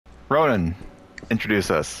Ronan, introduce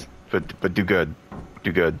us, but do good.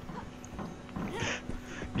 Do good.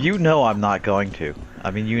 You know I'm not going to.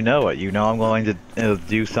 I mean, you know it. You know I'm going to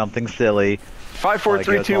do something silly. 5, 4,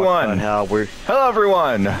 3, 2, 1. Hello,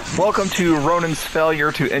 everyone. Welcome to Ronan's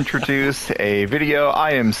failure to introduce a video.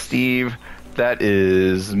 I am Steve. That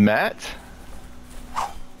is Matt.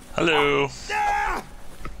 Hello.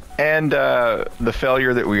 And the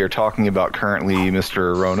failure that we are talking about currently,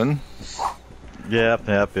 Mr. Ronan. Yep.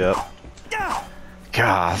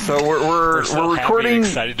 God, so we're so recording.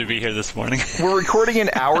 Excited to be here this morning. We're recording an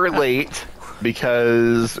hour late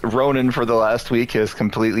because Ronan for the last week has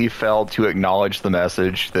completely failed to acknowledge the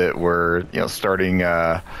message that we're starting.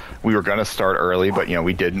 We were going to start early, but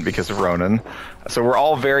we didn't because of Ronan. So we're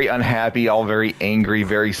all very unhappy, all very angry,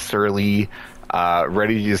 very surly,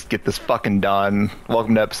 ready to just get this fucking done.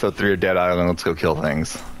 Welcome to episode 3 of Dead Island. Let's go kill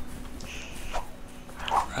things.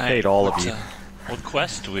 Right. Hate all of you. What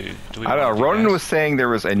quest do we I don't know. want to do, Ronan guys? was saying there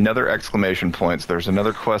was another exclamation point. So there's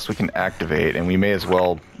another quest we can activate, and we may as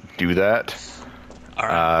well do that. All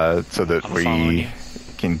right. So that I'm following we you.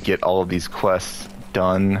 can get all of these quests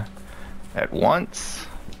done at once.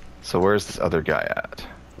 So where's this other guy at?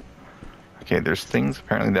 Okay, there's things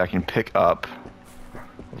apparently that I can pick up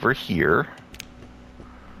over here.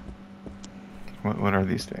 What are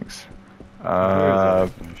these things?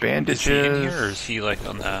 Bandages. Is he in here, or is he like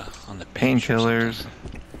on the bench or Painkillers.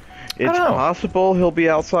 something? It's possible he'll be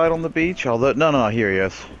outside on the beach. Although, no, here he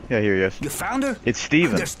is. Yeah, here he is. You found her? It's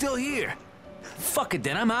Steven. They're still here. Fuck it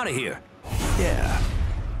then, I'm out of here. Yeah.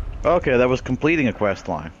 Okay, that was completing a quest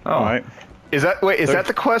line. Oh. All right. Is that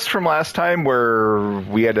the quest from last time where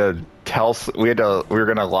we had to we were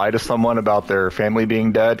gonna lie to someone about their family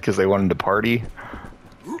being dead because they wanted to party?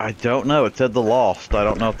 I don't know. It said the Lost. I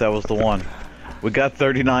don't know if that was the one. We got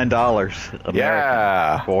 $39 American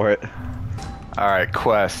Yeah. for it. All right,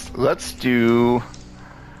 quest. Let's do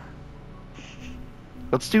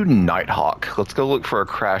Nighthawk. Let's go look for a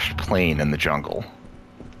crashed plane in the jungle.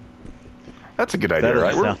 That's a good idea, That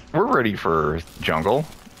right? doesn't We're ready for jungle.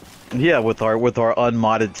 Yeah, with our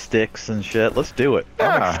unmodded sticks and shit. Let's do it.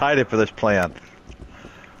 I'm Yeah. excited for this plan.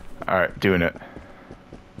 All right, doing it.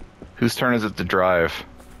 Whose turn is it to drive?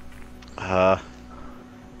 I'll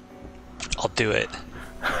do it.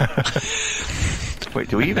 Wait,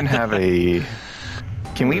 do we even have a?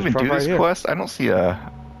 Can we even do right this here. quest? I don't see a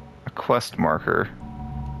quest marker.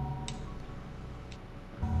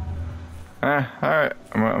 All right.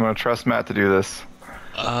 I'm gonna trust Matt to do this.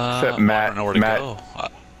 Except Matt- I don't know where to Matt- go.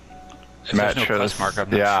 If Matt there's no shows- quest marker, I'm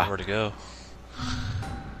not yeah. sure where to go.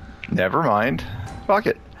 Never mind. Fuck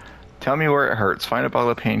it. Tell me where it hurts. Find a bottle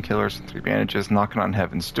of painkillers and 3 bandages. Knocking on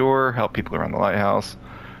heaven's door. Help people around the lighthouse.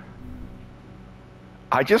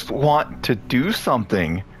 I just want to do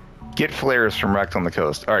something. Get flares from wrecked on the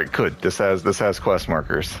coast. All right, good. This has quest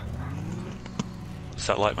markers. Does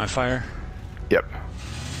that light my fire? Yep.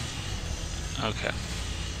 Okay.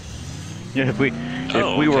 Yeah, if we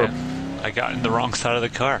Okay. were I got in the wrong side of the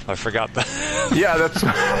car. I forgot that. Yeah, that's.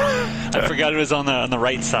 I forgot it was on the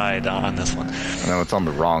right side on this one. No, it's on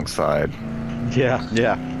the wrong side.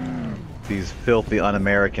 Yeah. These filthy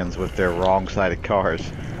un-Americans with their wrong-sided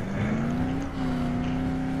cars.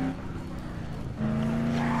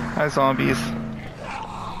 Hi, zombies.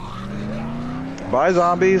 Bye,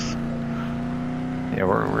 zombies. Yeah,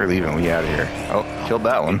 we're leaving. We out of here. Oh, killed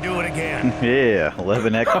that one. Do it again. Yeah,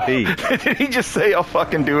 11 XP. Did he just say, I'll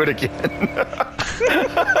fucking do it again?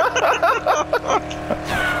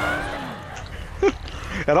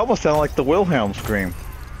 It almost sounded like the Wilhelm scream.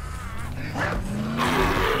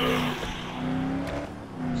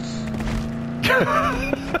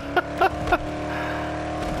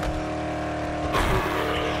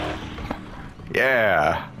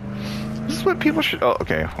 Yeah. This is what people should... Oh,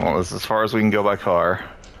 okay. Well, this is as far as we can go by car.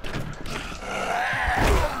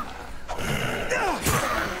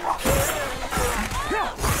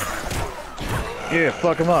 Yeah,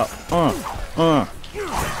 fuck him up.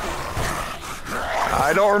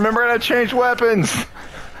 I don't remember how to change weapons.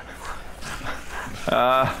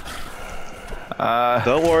 Don't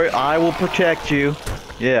worry, I will protect you.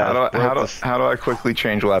 Yeah. How do I quickly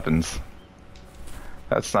change weapons?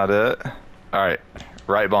 That's not it. All right,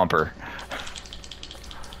 right bumper.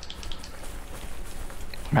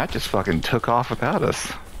 Matt just fucking took off without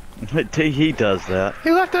us. He does that.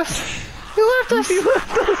 He left us. He left us. He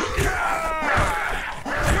left us.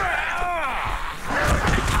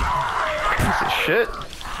 Piece of shit.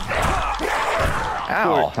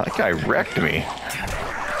 Ow! That guy wrecked me.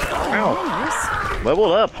 Ow.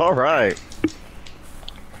 Leveled up. All right.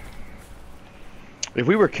 If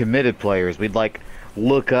we were committed players, we'd like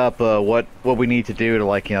look up what we need to do to,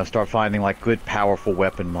 like, you know, start finding like good powerful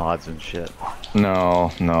weapon mods and shit.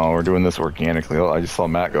 No, we're doing this organically. Oh, I just saw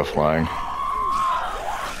Matt go flying.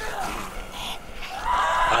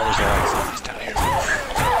 There's a lot of zombies down here.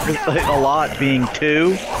 A lot being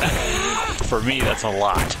 2. For me, that's a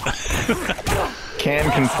lot.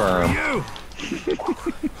 Can confirm.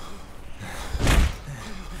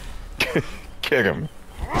 Kick him.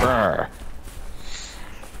 Brr.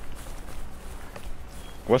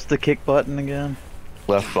 What's the kick button again?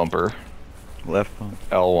 Left bumper. Left bump.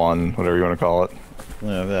 L1, whatever you want to call it.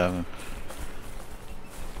 Yeah.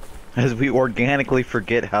 As we organically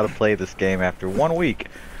forget how to play this game after 1 week.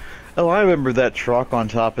 Oh, I remember that truck on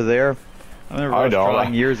top of there. I remember I don't.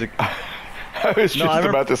 trying years ago. I was just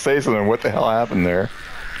about to say something. What the hell happened there?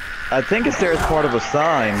 I think it's there as part of a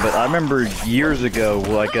sign, but I remember years ago,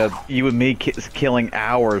 like, you and me killing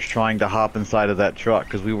hours trying to hop inside of that truck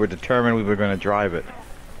because we were determined we were going to drive it,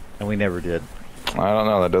 and we never did. I don't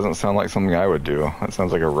know. That doesn't sound like something I would do. That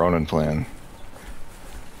sounds like a Ronin plan.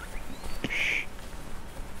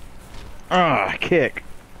 Kick.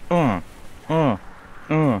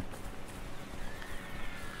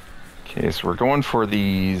 Okay, so we're going for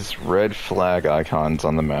these red flag icons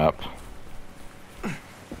on the map.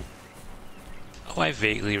 Oh, I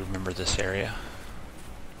vaguely remember this area.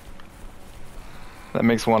 That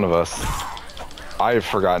makes one of us. I have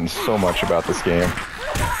forgotten so much about this game.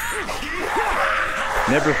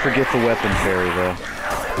 Never forget the weapon fairy, though.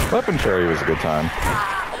 Weapon Fairy was a good time.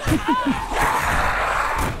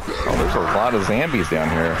 Oh, there's a lot of zombies down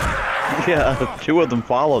here. Yeah, 2 of them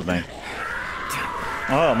followed me.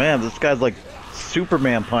 Oh man, this guy's like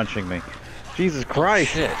Superman punching me. Jesus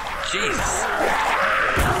Christ. Shit. Jesus.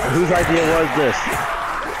 Whose idea was this?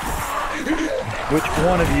 Which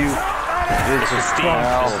one of you is This was Steve.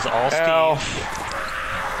 Ow. This is all Ow. Steve.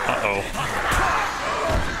 Uh-oh.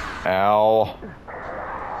 Ow.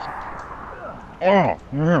 Oh,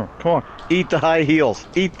 yeah, come on. Eat the high heels.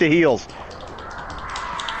 Eat the heels.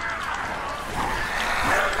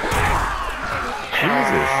 Jesus.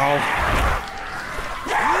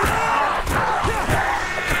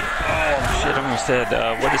 Shit, I almost said,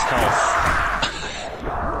 what is health?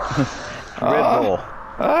 Red Bull.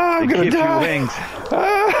 I'm They gonna give you die. wings.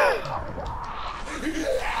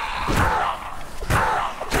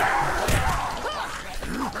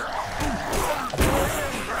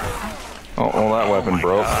 Oh, well, that weapon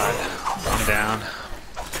broke. I'm down.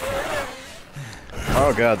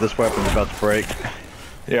 Oh god, this weapon's about to break.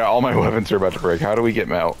 Yeah, all my weapons are about to break. How do we get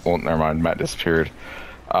Matt? Well, never mind. Matt disappeared.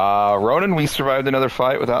 Ronan, we survived another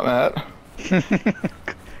fight without Matt.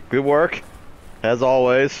 Good work, as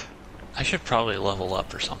always. I should probably level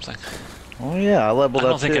up or something. Oh yeah, I leveled I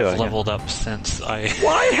don't up think too. I've leveled up since I...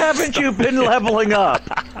 Why haven't you been leveling up?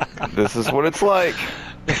 This is what it's like.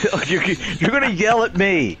 You're gonna yell at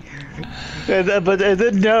me. And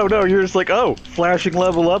then no, you're just like, oh, flashing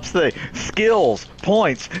level ups thing, skills,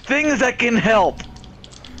 points, things that can help.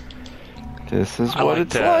 This is I what like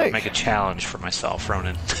it's to like. make a challenge for myself,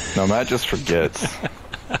 Ronan. No, Matt just forgets.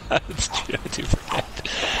 It's true, I do forget.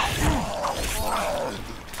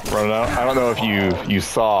 Ronan, I don't know if you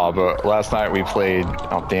saw, but last night we played.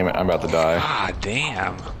 Oh damn it! I'm about to die. Ah,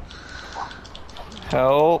 damn.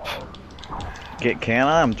 Help! Can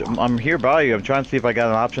I? I'm here by you. I'm trying to see if I got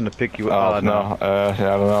an option to pick you up. Oh no. Yeah,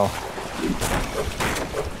 I don't know.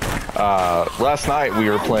 Last night we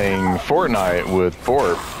were playing Fortnite with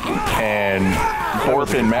Borp, and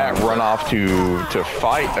Borp and Matt run off to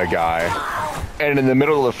fight a guy. And in the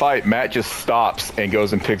middle of the fight, Matt just stops and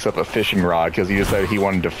goes and picks up a fishing rod because he decided he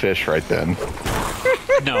wanted to fish right then.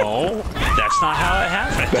 No, that's not how it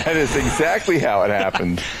happened. That is exactly how it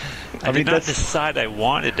happened. I did not decide I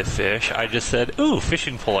wanted to fish. I just said, ooh,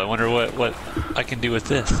 fishing pole. I wonder what I can do with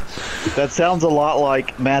this. That sounds a lot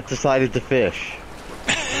like Matt decided to fish.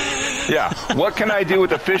 Yeah, what can I do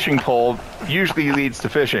with a fishing pole usually leads to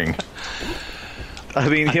fishing. I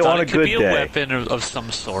mean, I on thought a it could good be a day. weapon of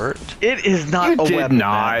some sort. It is not You a did weapon.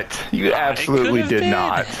 not. Matt. You absolutely could've did been.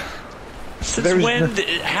 not. Since There's when?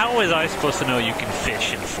 How was I supposed to know you can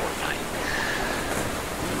fish in Fortnite?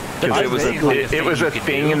 Because That's it was basically it was you a can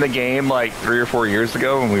thing do. in the game like 3 or 4 years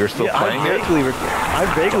ago when we were still Yeah, playing it. I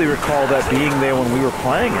vaguely recall that being there when we were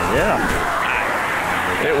playing it. Yeah.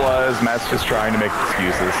 It was. Matt's just trying to make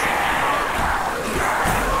excuses.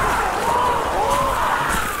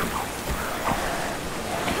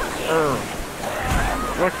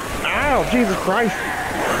 Ow! Jesus Christ!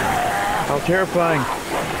 How terrifying!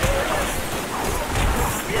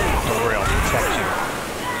 I'll protect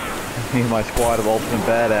you. Me and my squad of ultimate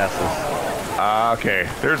badasses. Okay,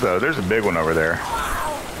 there's a big one over there.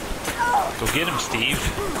 Go get him, Steve.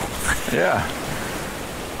 Yeah.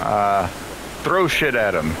 Throw shit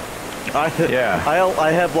at him. Yeah.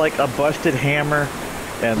 I have like a busted hammer,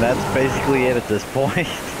 and that's basically it at this point.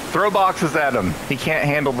 Throw boxes at him. He can't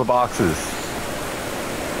handle the boxes.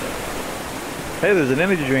 Hey, there's an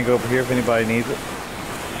energy drink over here if anybody needs it.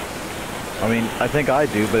 I mean, I think I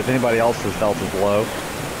do, but if anybody else's health is low.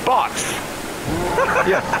 Box!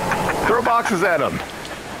 Yeah. Throw boxes at him.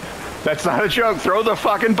 That's not a joke. Throw the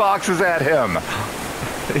fucking boxes at him.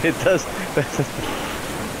 It does.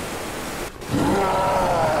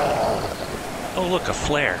 Oh, look, a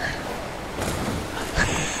flare.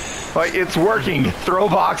 Like, it's working. Throw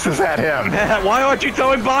boxes at him. Why aren't you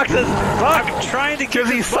throwing boxes? Fuck! I'm trying to get Because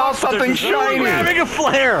he saw something shiny. You're having a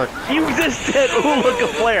flare! You just said, ooh, look, a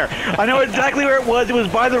flare. I know exactly where it was. It was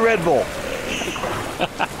by the Red Bull.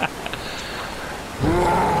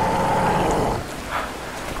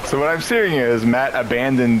 So what I'm seeing is Matt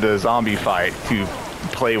abandoned the zombie fight to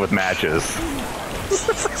play with matches.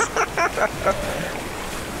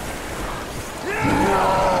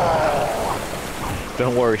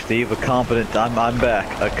 Don't worry, Steve. I'm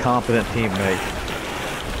back. A competent teammate.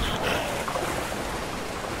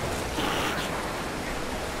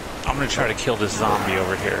 I'm gonna try to kill this zombie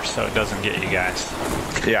over here so it doesn't get you guys.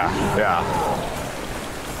 Yeah, yeah.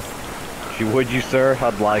 Would you, sir?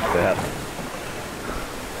 I'd like that.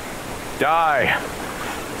 Die!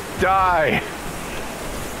 Die!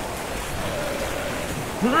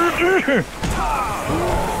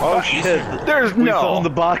 Oh shit! There's We no. thrown the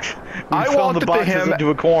box. I We thrown walked the up to boxes him. into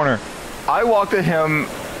a corner. I walked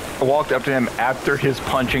up to him after his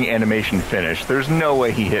punching animation finished. There's no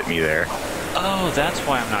way he hit me there. Oh, that's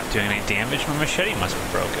why I'm not doing any damage. My machete must be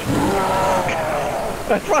broken.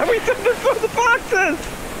 That's why we threw the boxes.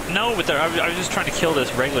 No, but I was just trying to kill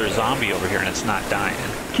this regular zombie over here, and it's not dying.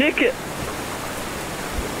 Kick it.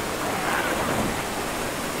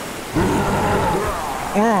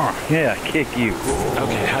 Yeah, kick you.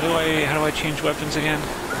 Okay, how do I change weapons again?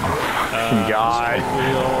 God.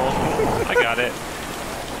 Wheel. I got it.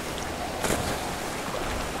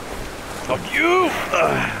 Fuck you.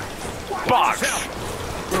 Box!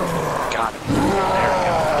 Got it. There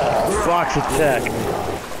we go. Box attack.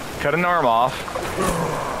 Cut an arm off.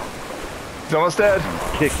 He's almost dead.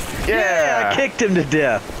 Kick. Yeah. I kicked him to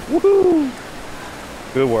death. Woohoo!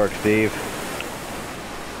 Good work, Steve.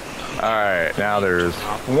 Alright, now there's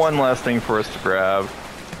one last thing for us to grab.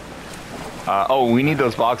 Oh, we need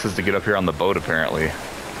those boxes to get up here on the boat, apparently.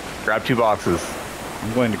 Grab 2 boxes.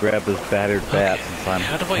 I'm going to grab this battered bat since I'm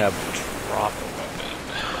How do I drop a weapon?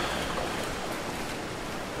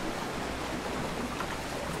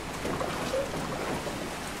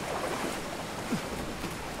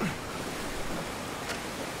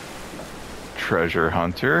 Treasure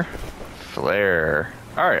hunter. Flare.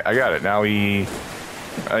 Alright, I got it. Now I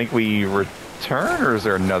think we return, or is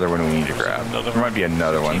there another one we need to grab? There might be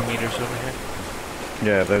another one. 15 meters over here.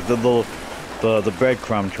 Yeah, the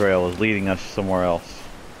breadcrumb trail is leading us somewhere else.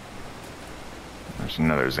 There's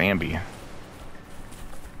another Zambi.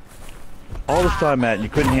 All this time, Matt, you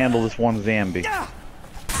couldn't handle this one Zambi. Oh,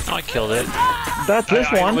 I killed it. That's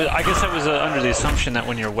this one. I guess I was under the assumption that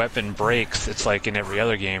when your weapon breaks, it's like in every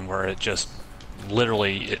other game where it just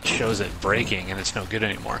literally it shows it breaking and it's no good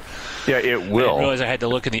anymore. Yeah, it I didn't will. realize I had to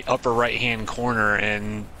look in the upper right-hand corner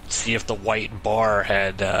and see if the white bar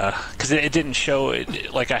had, because it didn't show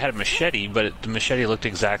it. Like I had a machete, but the machete looked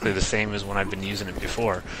exactly the same as when I've been using it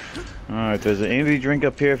before. All right, there's an energy drink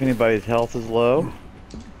up here if anybody's health is low.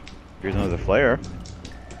 Here's another flare.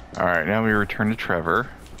 Alright, now we return to Trevor.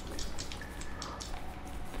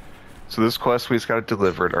 So this quest we just got it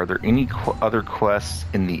delivered. Are there any other quests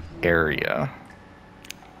in the area?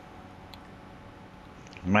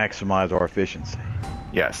 Maximize our efficiency.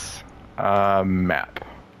 Yes. Map.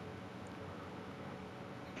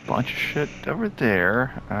 Bunch of shit over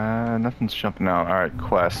there. Nothing's jumping out. Alright,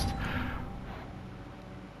 quest.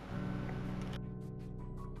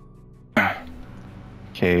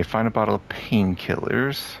 Okay, find a bottle of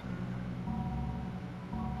painkillers.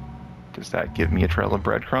 Does that give me a trail of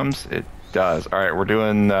breadcrumbs? It does. Alright, we're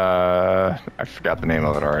doing, I forgot the name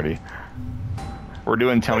of it already. We're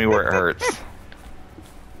doing Tell Me Where It Hurts.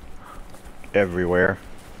 Everywhere.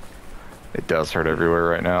 It does hurt everywhere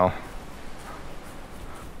right now.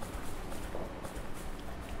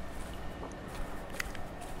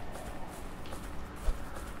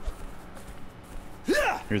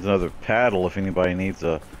 Here's another paddle if anybody needs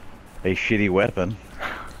a shitty weapon.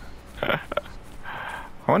 I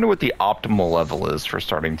wonder what the optimal level is for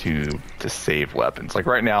starting to save weapons. Like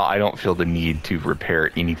right now, I don't feel the need to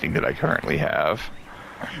repair anything that I currently have.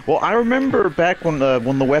 Well, I remember back when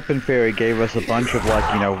the Weapon Fairy gave us a bunch of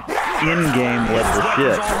like, you know, in-game level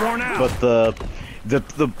shit, but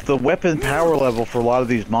the weapon power level for a lot of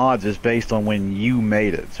these mods is based on when you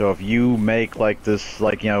made it. So if you make like this,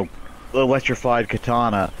 like, you know, electrified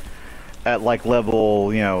katana at like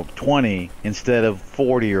level, you know, 20 instead of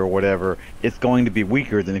 40 or whatever, it's going to be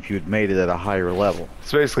weaker than if you had made it at a higher level.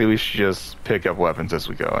 So basically, we should just pick up weapons as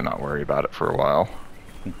we go and not worry about it for a while.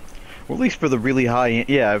 Well, at least for the really high-end,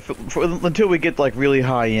 yeah, until we get like really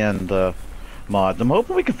high-end mods. I'm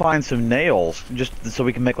hoping we can find some nails, just so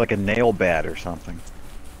we can make like a nail bat or something.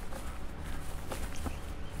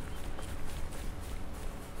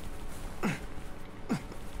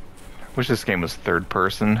 Wish this game was third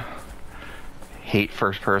person. Hate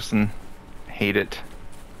first person. Hate it.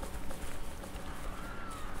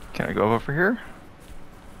 Can I go over here?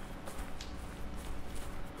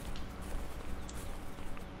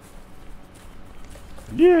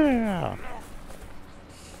 Yeah.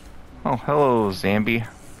 Oh, hello, Zambi.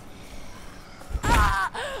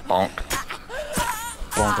 Bonk.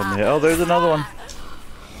 Bonk on the head. Oh, there's another one.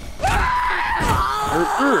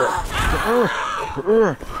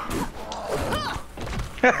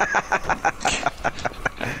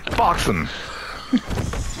 Box him.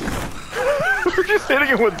 We're just hitting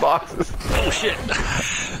him with boxes. Oh shit!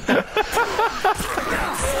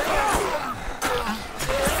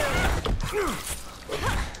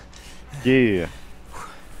 Yeah.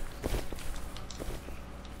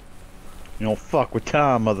 You don't fuck with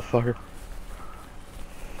time, motherfucker.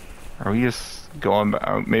 Are we just going?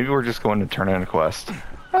 Maybe we're just going to turn in a quest.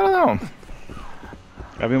 I don't know.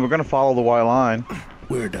 I mean, we're gonna follow the white line.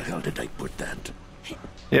 Where the hell did I put that?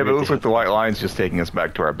 Yeah, but it looks like the white line's just taking us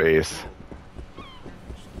back to our base.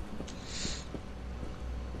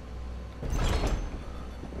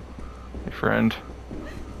 Hey, friend.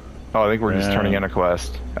 Oh, I think we're just turning in a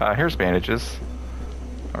quest. Here's bandages.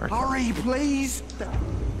 Hurry, please!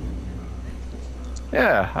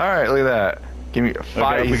 Yeah, alright, look at that. Give me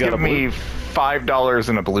five. we got Give me $5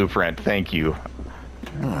 in a blueprint, thank you.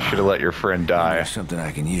 Should have let your friend die. There's something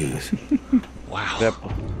I can use. Wow.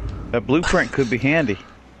 That blueprint could be handy.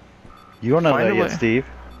 You don't know that yet, Steve.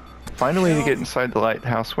 Find a way to get inside the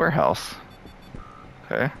lighthouse warehouse.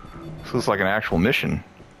 Okay. This looks like an actual mission.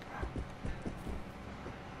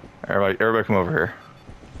 Everybody come over here.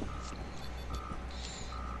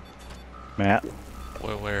 Matt,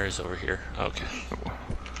 Where is over here? Okay.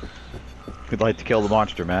 we'd like to kill the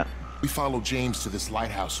monster, Matt. We followed James to this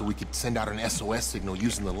lighthouse so we could send out an SOS signal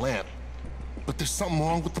using the lamp. But there's something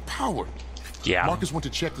wrong with the power. Yeah. Marcus went to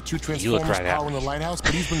check the two You look transformers right at powering me. the lighthouse,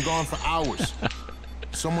 but he's been gone for hours.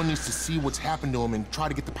 Someone needs to see what's happened to him and try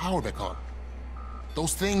to get the power back on.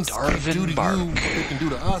 Those things can't Darvin do to Bark. you what they can do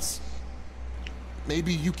to us.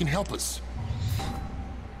 Maybe you can help us.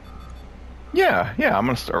 Yeah, I'm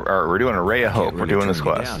gonna start. We're doing a Ray of Hope. We're doing this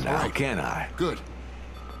quest. Now, can I? Good.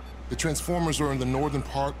 The transformers are in the northern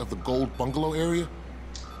part of the Gold Bungalow area.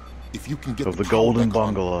 If you can get Of the power Golden back on,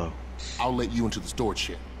 Bungalow. I'll let you into the storage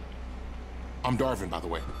shed. I'm Darvin, by the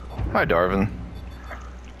way. Hi, Darvin.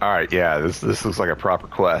 All right, yeah, this looks like a proper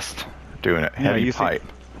quest. Doing it. Heavy you see- pipe.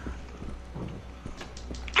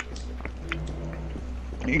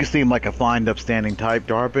 You can seem like a fine, upstanding type,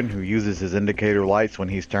 Darpin, who uses his indicator lights when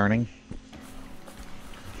he's turning.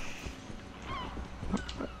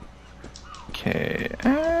 Okay,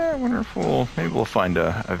 wonderful. Maybe we'll find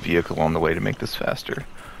a vehicle on the way to make this faster.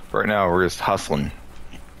 Right now, we're just hustling.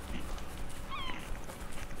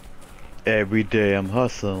 Every day I'm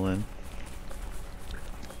hustling.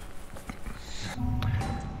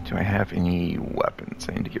 Do I have any weapons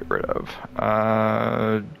I need to get rid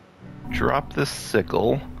of? Drop this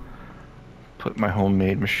sickle. Put my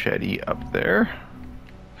homemade machete up there.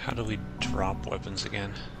 How do we drop weapons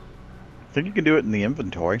again? I think you can do it in the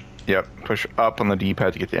inventory. Yep, push up on the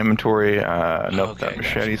D-pad to get the inventory. Nope, Okay, that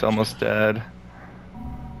machete's almost dead.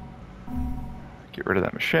 Get rid of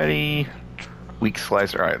that machete. Weak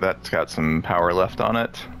slicer. Alright, that's got some power left on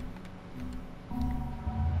it.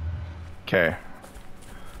 Okay.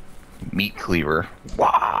 Meat cleaver.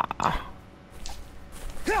 Wah!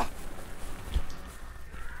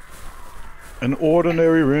 An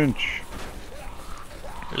ordinary wrench.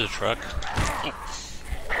 There's a truck.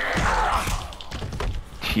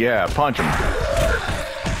 Yeah, punch him.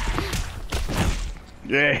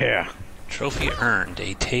 Yeah. Trophy earned.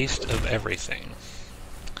 A taste of everything.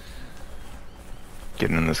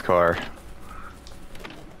 Getting in this car.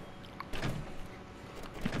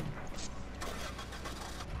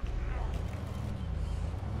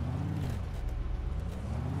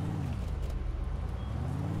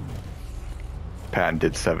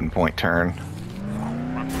 Patented 7-point turn.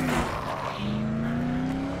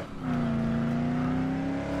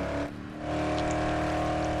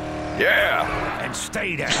 Yeah. And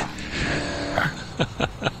stay there.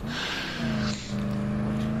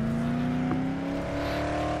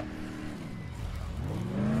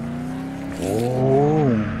 Oh.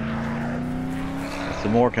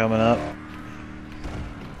 Some more coming up.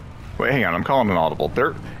 Wait, hang on. I'm calling an audible.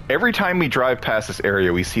 Every time we drive past this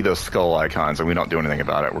area, we see those skull icons, and we don't do anything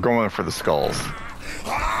about it. We're going for the skulls.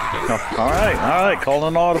 All right. Calling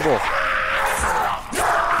an audible.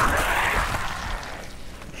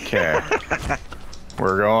 Okay.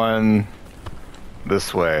 We're going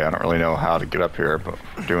this way. I don't really know how to get up here, but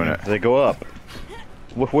we're doing it. They go up.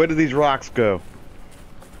 Where do these rocks go?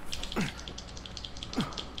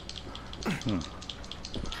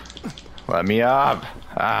 Let me up.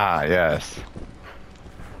 Ah, yes.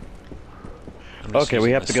 I'm just Okay, we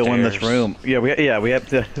using have the to go in this stairs. room. Yeah, we have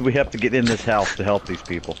to get in this house to help these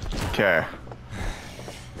people. Okay.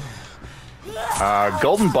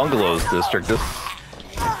 Golden Bungalows district. This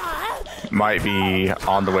might be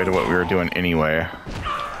on the way to what we were doing anyway.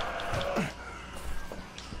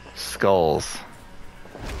 Skulls.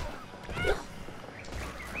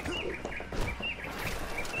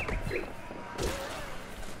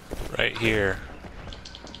 Right here.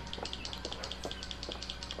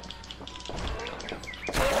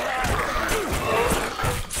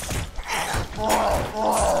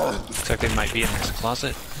 Looks like they might be in this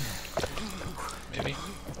closet. Maybe.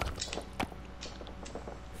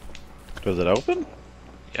 Does it open?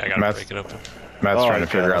 Yeah, I gotta Matt's- break it open. Matt's Oh, trying to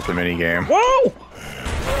okay. figure out the mini game. Whoa!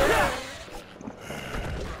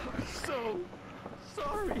 So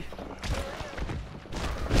sorry.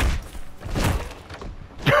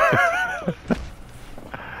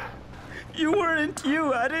 You weren't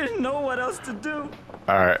you. I didn't know what else to do.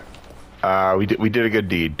 All right. We did a good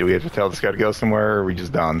deed. Do we have to tell this guy to go somewhere, or are we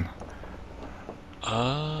just done?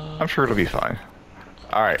 I'm sure it'll be fine.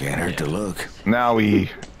 All right. Can't hurt to look. Now we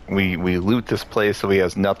loot this place so he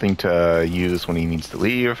has nothing to use when he needs to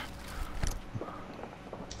leave.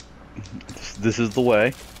 This is the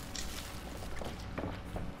way.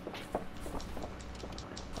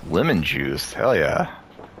 Lemon juice. Hell yeah.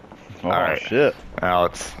 Oh right. shit! Now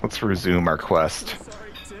let's resume our quest.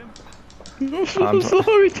 Sorry, Tim. I'm so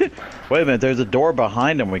sorry. Wait a minute. There's a door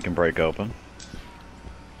behind him we can break open.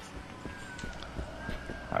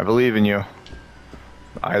 I believe in you.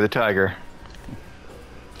 Eye of the tiger.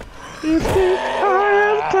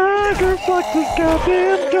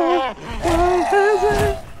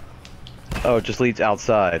 Oh, it just leads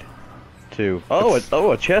outside. To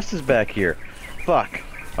a chest is back here. Fuck.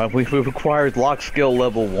 We've acquired lock skill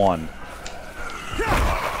level 1.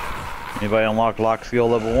 Anybody unlock lock skill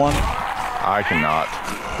level 1? I cannot.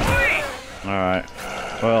 Alright.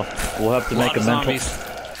 Well, we'll have to make a Lot of mental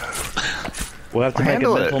zombies. we'll have to make a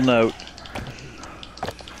Handle it. mental note.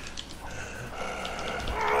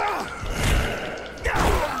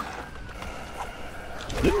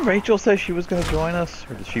 Didn't Rachel say she was gonna join us?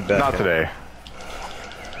 Or did she back Not out? today.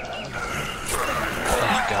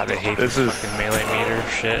 Oh, God, I hate This this is- fucking melee meter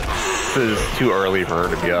shit. This is too early for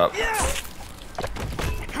her to be up.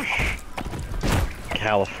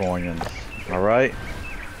 Californians. Alright?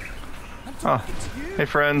 Oh, hey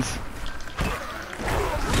friends.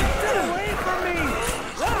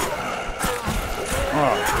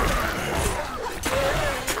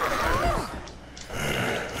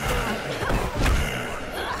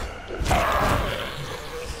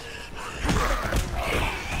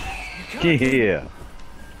 Yeah.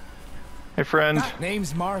 Hey friend.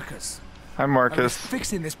 Name's Marcus. I'm I was Marcus.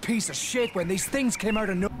 fixing this piece of shit when these things came out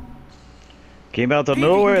of nowhere. Came out of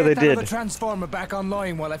nowhere, they The did. transformer back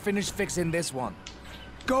online while I finish fixing this one.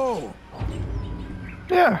 Go.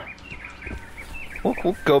 Yeah.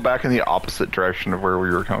 We'll go back in the opposite direction of where we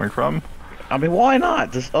were coming from. I mean, why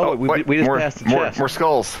not? Just we wait, just more, passed the more, chest. more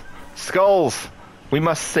skulls. Skulls. We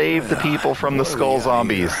must save the people from the skull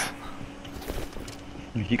zombies.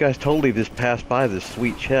 You guys totally just passed by this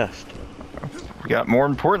sweet chest. We got more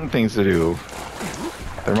important things to do.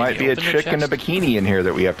 There might be a open the chick in a chest? bikini in here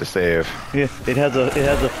that we have to save. Yeah, it has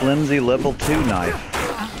a flimsy level 2 knife.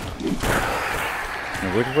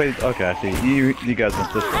 Now, which way? Okay, I see. You guys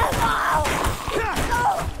went this way.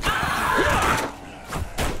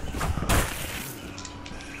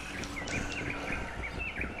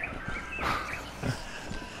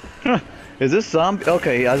 Huh. Is this zombie?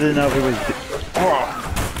 Okay, I didn't know if it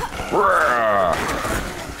was.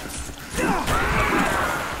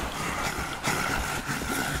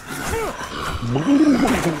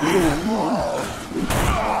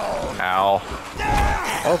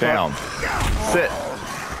 Ow. Down. Sit.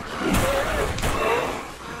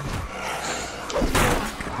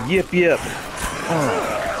 Yip yip.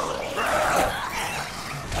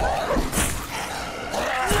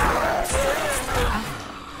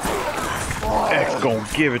 Gonna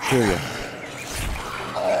give it to you.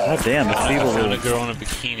 God damn, this I people found a will... girl in a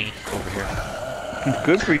bikini over here.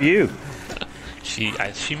 Good for you.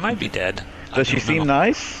 She might be dead. Does she seem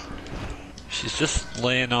nice? She's just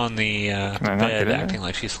laying on the Can I not get bed, in acting there?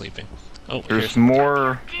 like she's sleeping. Oh, There's here's.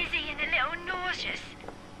 more. Dizzy and a little nauseous.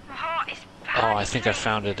 My heart is Oh, I think I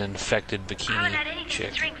found an infected I haven't had bikini anything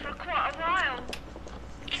chick. to drink for quite a while.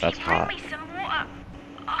 If That's you bring hot. me some water,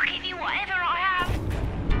 I'll give you whatever I have.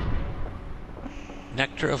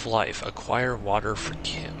 Nectar of Life. Acquire water for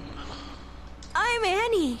Kim. I'm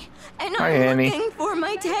Annie, and Hi, I'm Annie. looking for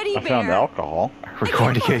my teddy I bear. found alcohol. We're I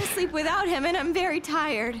going to can't fall get. asleep without him, and I'm very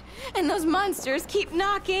tired. And those monsters keep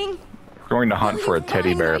knocking. We're going to hunt for a Will you teddy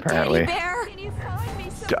find bear, my apparently. Teddy bear? Can you find me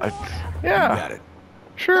some Uh, water? Yeah. Got it.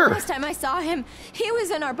 Sure. Last time I saw him, he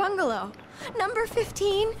was in our bungalow, number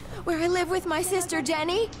 15, where I live with my sister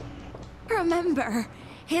Jenny. Remember,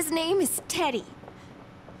 his name is Teddy.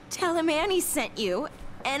 Tell him Annie sent you,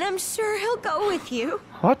 and I'm sure he'll go with you.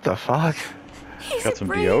 What the fuck? He's Got a some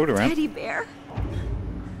brave deodorant. teddy bear.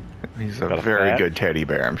 He's a Got a very fat? good teddy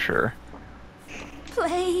bear, I'm sure.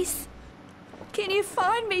 Please, can you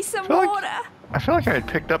find me some feel like- water? I feel like I had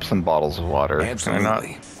picked up some bottles of water. Can I not?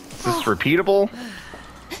 Absolutely. Is this repeatable?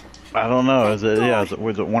 I don't know. Is it? Yeah.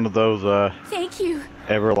 Was it one of those Thank you.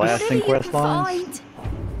 everlasting Whatever you quest can lines?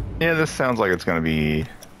 find. Yeah, this sounds like it's going to be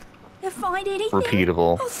Find anything?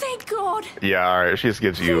 repeatable. Oh, thank God. Yeah, alright. She just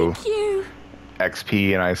gives you Thank you.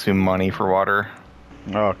 XP and I assume money for water.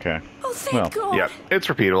 Okay. Oh, thank Well, God. Yep, it's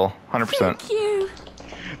repeatable. 100%. Thank you.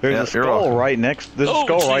 There's Yeah, a you're skull welcome. right next. There's a Oh,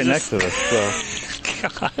 skull right Jesus. next to us.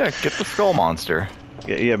 So. Yeah, get the skull monster.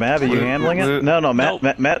 Yeah, Matt, are you handling it? No, Nope.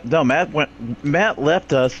 Matt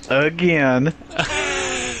left us again.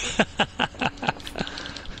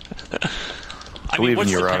 I Believe mean, in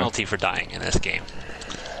what's you, the Ronan. penalty for dying in this game?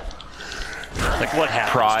 Like, what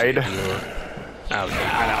happens? Pride. To you? Oh,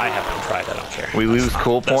 yeah, I have no pride. I don't care. We lose That's not-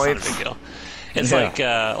 cool that's points. Not a big deal. It's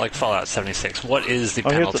Yeah. like Fallout 76. What is the Oh,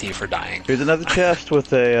 here's penalty for dying? Here's another chest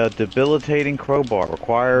with a debilitating crowbar.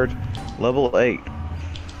 Required level 8.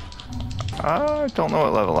 I don't know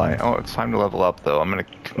what level I. Oh, it's time to level up though. I'm gonna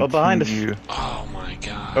continue. Oh, behind us. Oh my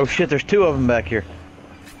god. Oh shit, there's 2 of them back here.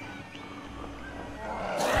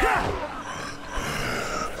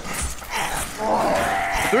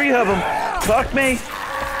 Three of them. Fuck me.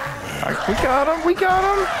 We got him. We got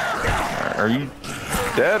him. Are you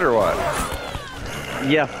dead or what?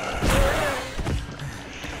 Yeah.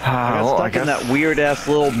 I got well, stuck in guess- that weird ass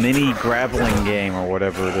little mini grappling game or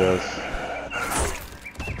whatever it is.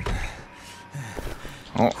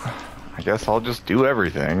 Well, I guess I'll just do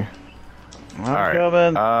everything. I'm All right.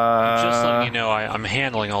 coming. Just letting you know, I'm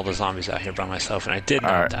handling all the zombies out here by myself, and I did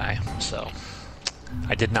not Alright. die. So,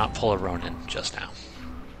 I did not pull a Ronin just now.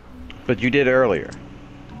 But you did earlier.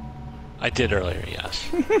 I did earlier, yes.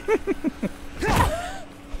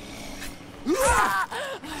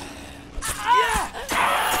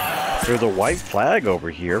 There's a white flag over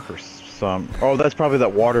here for some. Oh, that's probably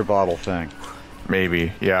that water bottle thing.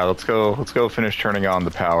 Maybe. Yeah. Let's go. Let's go finish turning on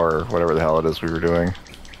the power, or whatever the hell it is we were doing.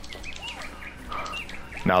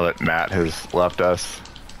 Now that Matt has left us.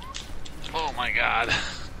 Oh my god.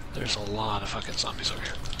 There's a lot of fucking zombies over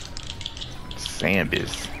here.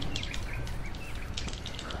 Zombies.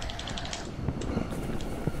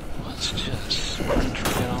 Let's just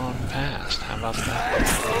get on past. How about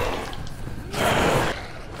that?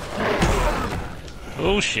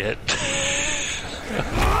 Oh shit.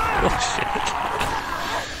 Oh shit.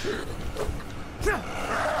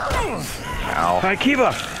 Ow. Hi,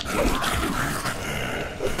 Kiva.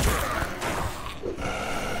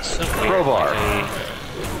 So weird, Crowbar. like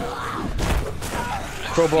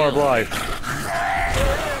Crowbar of life.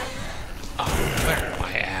 where am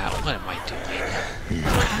I at? What am I doing?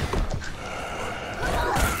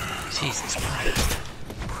 Jesus Christ.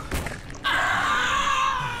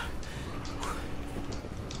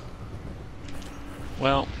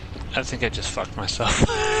 Well, I think I just fucked myself.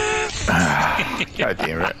 God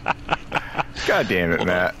damn it. God damn it, Hold on.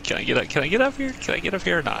 Matt. Can I get up? Can I get up here? Can I get up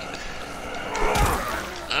here or not?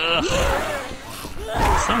 Ugh.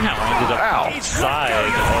 Somehow I ended up Ow.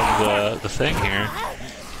 outside of the thing here.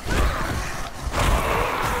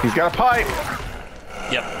 He's got a pipe.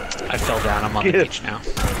 Yep, I fell down. I'm on the Get it. beach now.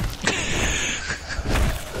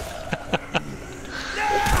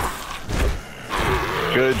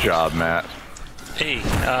 Good job, Matt. Hey,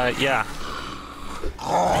 yeah.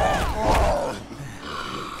 How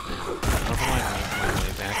do I make my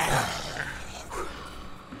way back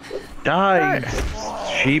there? Die,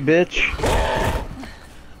 she bitch.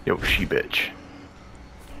 Yo, she bitch.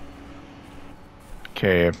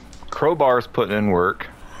 Okay, Crowbar's putting in work.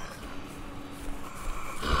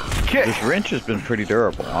 Kick. This wrench has been pretty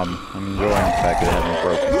durable. I'm enjoying the fact that it hasn't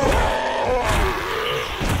broken.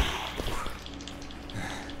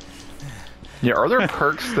 Yeah, are there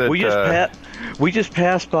perks that... We just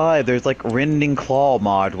passed by. There's like Rending Claw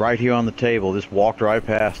mod right here on the table. Just walked right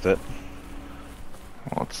past it.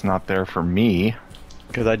 Well, it's not there for me.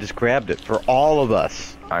 Because I just grabbed it for all of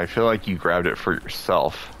us. I feel like you grabbed it for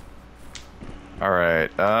yourself.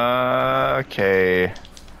 Alright, okay.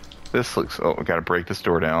 This looks... Oh, we gotta break this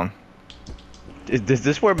door down. Is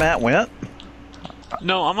this where Matt went?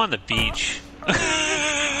 No, I'm on the beach.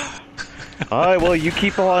 Alright, well, you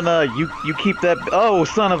keep on, you keep that... Oh,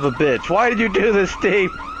 son of a bitch. Why did you do this,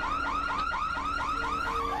 Steve?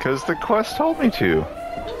 Because the quest told me to.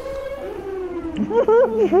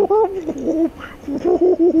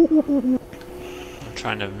 I'm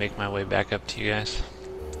trying to make my way back up to you guys.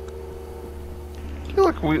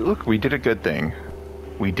 Look, we did a good thing.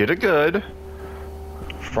 We did a good.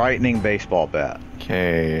 Frightening baseball bat.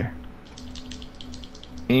 Okay.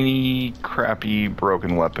 Any crappy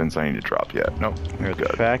broken weapons I need to drop yet? Nope. There's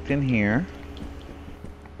good. a fact in here.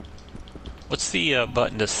 What's the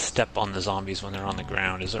button to step on the zombies when they're on the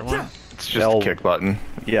ground? Is there one? It's just a kick button.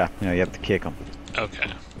 Yeah, you have to kick them. Okay.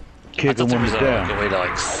 Kick them there when was they're down. like a way to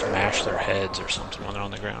like smash their heads or something when they're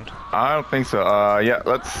on the ground. I don't think so. Yeah,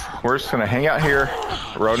 we're just gonna hang out here.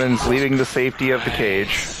 Ronan's leaving the safety of the cage.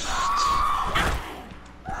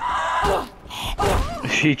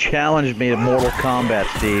 She challenged me to Mortal Kombat,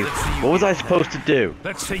 Steve. What was I supposed to do?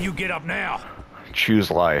 Let's see you get up now.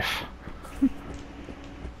 Choose life.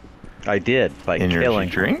 I did, by Energy killing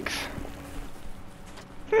her. drinks?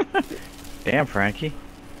 Damn, Frankie.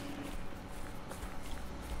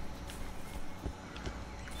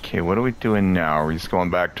 Okay, what are we doing now? Are we just going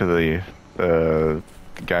back to the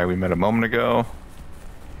guy we met a moment ago?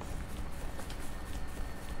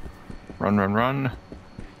 Run, run, run.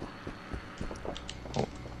 Oh,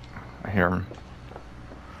 I hear him.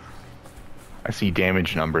 I see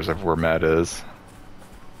damage numbers of where Matt is.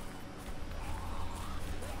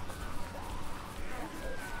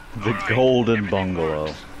 The Golden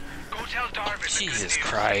Bungalow. Jesus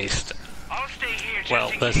Christ.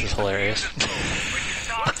 Well, this is hilarious.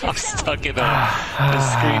 I'm stuck in a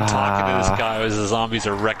screen talking to this guy as the zombies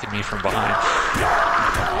are wrecking me from behind.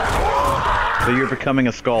 So you're becoming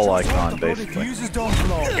a skull icon, basically.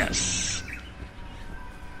 Yes.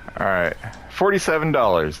 Alright.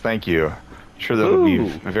 $47, thank you. Sure that would be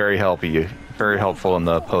very helpful in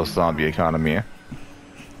the post-zombie economy.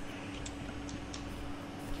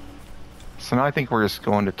 So now I think we're just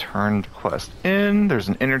going to turn the quest in. There's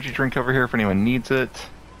an energy drink over here if anyone needs it.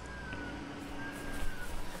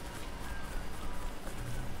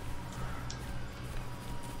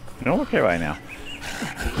 You don't look okay right now.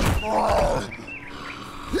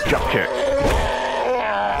 Jump kick. Oh,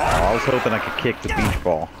 I was hoping I could kick the beach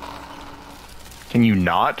ball. Can you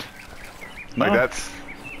not? No. Like that's...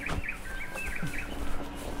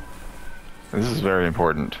 This is very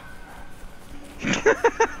important.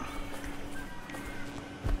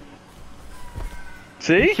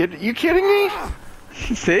 See? You kidding me?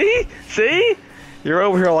 See? See? You're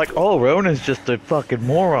over here like, oh, Ronan's just a fucking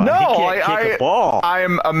moron. No, he can't kick a ball.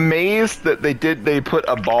 I'm amazed that they put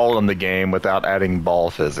a ball in the game without adding ball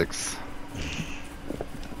physics.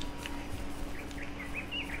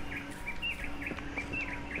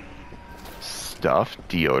 Stuff,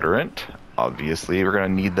 deodorant. Obviously, we're gonna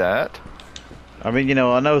need that. I mean, you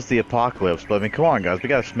know, I know it's the apocalypse, but I mean, come on, guys, we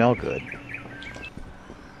gotta smell good.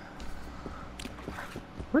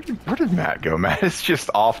 Where did Matt go? Matt is just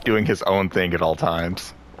off doing his own thing at all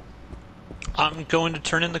times. I'm going to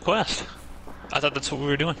turn in the quest. I thought that's what we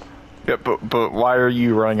were doing. Yeah, but why are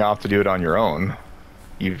you running off to do it on your own?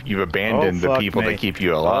 You've abandoned the people that keep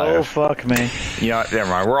you alive. Oh, fuck me. You know, never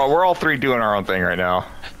mind. We're all three doing our own thing right now.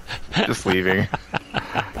 Just leaving.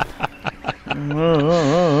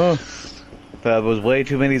 That was way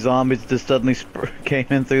too many zombies that suddenly came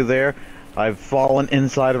in through there. I've fallen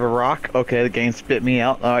inside of a rock. Okay, the game spit me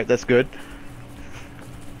out. Alright, that's good.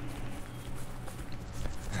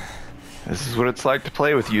 This is what it's like to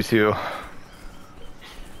play with you two.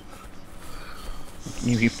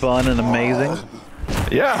 You be fun and amazing.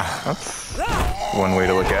 Yeah, that's one way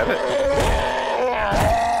to look at it.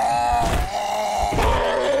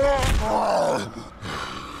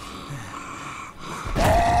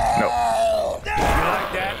 Nope. You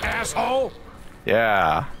like that, asshole?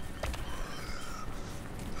 Yeah.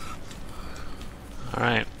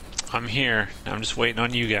 Alright, I'm here. I'm just waiting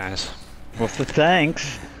on you guys. Well,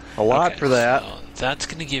 thanks a lot for that. So that's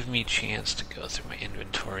going to give me a chance to go through my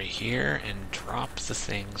inventory here and drop the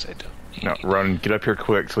things I don't need. No, Ronan, get up here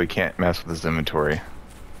quick so we can't mess with his inventory.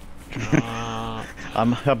 I'm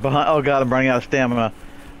behind. Oh god, I'm running out of stamina.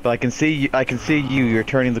 But I can see you. I can see you. You're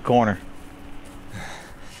turning the corner.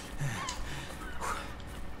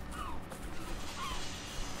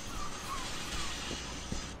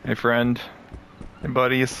 Hey, friend. Hey,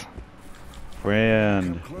 buddies.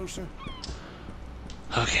 Friend. Closer.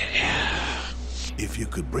 Okay. If you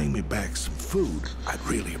could bring me back some food, I'd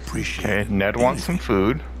really appreciate Okay, it. Ned wants some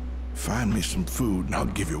food. Find me some food and I'll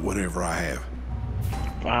give you whatever I have.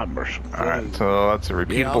 Alright, so that's a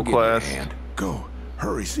repeatable quest. Go.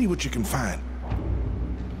 Hurry, see what you can find.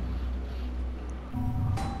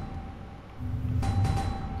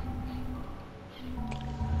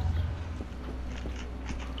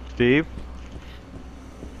 Steve?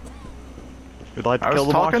 We'd like to I kill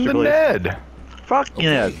was the talking monster, to please. Ned. Fuck Okay.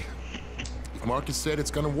 Ned. Marcus said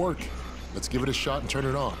it's gonna work. Let's give it a shot and turn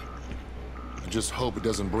it on. I just hope it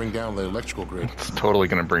doesn't bring down the electrical grid. It's totally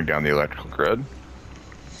going to bring down the electrical grid.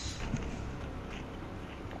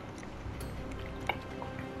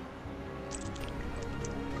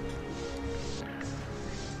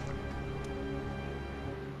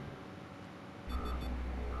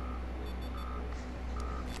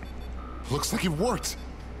 Looks like it worked.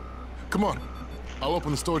 Come on, I'll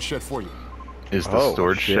open the storage shed for you. Is the Oh,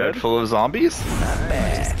 storage shit. shed full of zombies?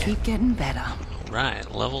 Just keep getting better. Right,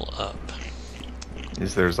 level up.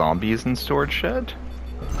 Is there zombies in storage shed?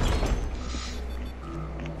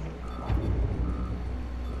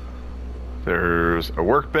 There's a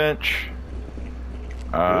workbench.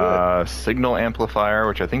 Signal amplifier,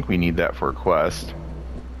 which I think we need that for a quest.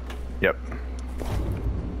 Yep.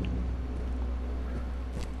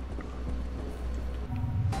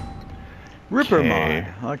 Ripper Okay.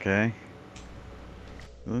 mine. Okay.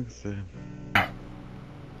 Let's see.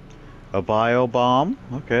 A bio bomb.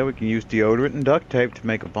 Okay, we can use deodorant and duct tape to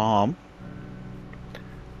make a bomb.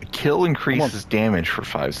 Kill increases damage for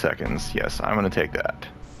 5 seconds. Yes, I'm going to take that.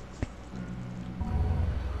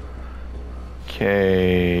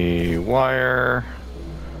 Okay, wire.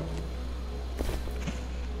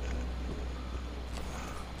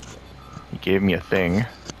 He gave me a thing.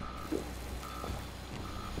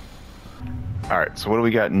 Alright, so what do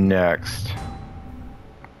we got next?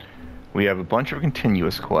 We have a bunch of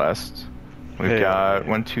continuous quests. We've got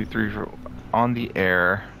 1, 2, 3, 4, on the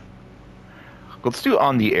air. Let's do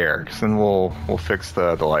on the air, because then we'll fix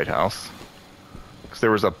the lighthouse. Because there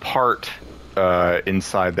was a part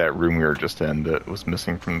inside that room we were just in that was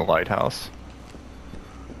missing from the lighthouse.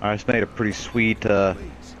 I just made a pretty sweet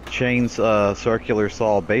chains circular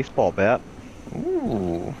saw baseball bat.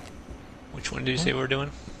 Ooh. Which one did you say we're doing?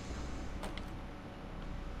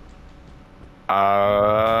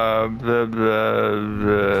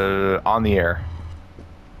 The on the air.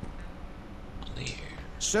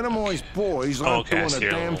 Cinemoy's boys aren't okay, I doing see a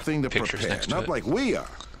your damn little thing to pictures prepare. next to Not it. like we are.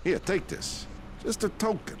 Here, take this. Just a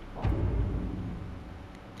token.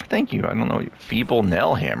 Thank you. I don't know. Feeble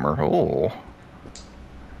nail hammer. Oh.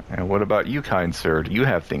 And what about you, kind sir? Do you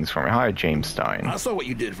have things for me? Hi, James Stein. I saw what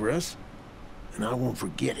you did for us, and I won't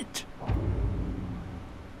forget it.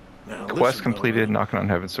 Now, Quest listen, completed. Nolan, Knocking on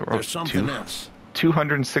heaven's door. there's something else.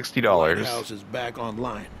 $260. Lighthouse is back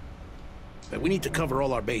online, but we need to cover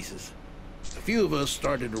all our bases. A few of us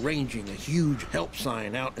started arranging a huge help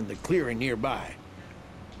sign out in the clearing nearby,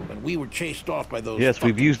 but we were chased off by those. Yes,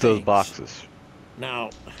 we've fucking used those things. boxes. Now,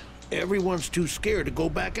 everyone's too scared to go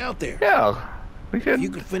back out there. Yeah, we If could. you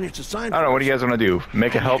could finish the sign. I don't know. for What do you us, guys want to do?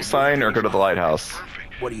 Make a help sign or go to the lighthouse?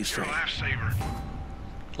 What do you say?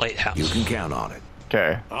 Lighthouse. You can count on it.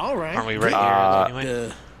 Okay. All right. Aren't we right here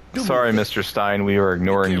anyway? Sorry, Mr. Stein. We were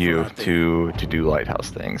ignoring careful you out there. to do lighthouse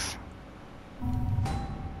things.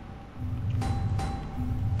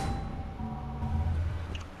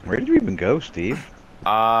 Where did you even go, Steve?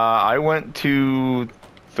 I went to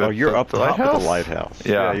the. Oh, you're up the top lighthouse? of the lighthouse.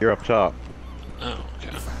 Yeah. You're up top. Oh,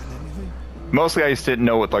 okay. Mostly, I just didn't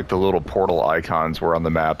know what like the little portal icons were on the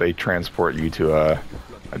map. They transport you to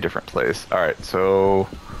a different place. All right, so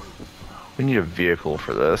we need a vehicle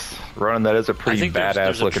for this. Ronan, that is a pretty think there's a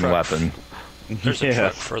badass-looking truck. weapon. There's a Yeah.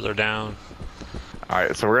 truck further down. All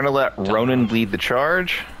right, so we're gonna let Ronan lead the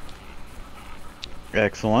charge.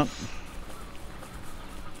 Excellent.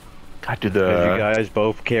 God, do you the guys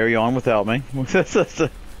both carry on without me.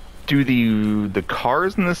 do the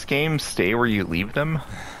cars in this game stay where you leave them?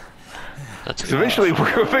 That's So eventually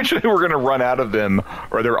we're gonna run out of them,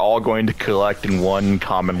 or they're all going to collect in one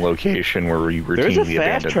common location where we routinely There's a abandon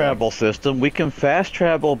fast them. travel system. We can fast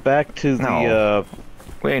travel back to the. No.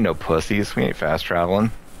 We ain't no pussies. We ain't fast traveling.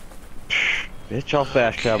 Bitch, I'll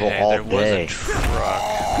fast travel Okay, all there was day. a truck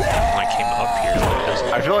when I came up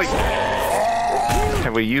here. I feel like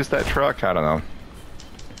have we used that truck? I don't know.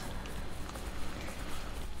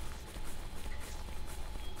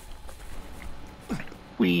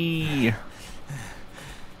 Whee!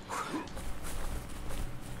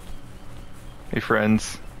 Hey,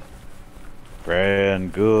 friends.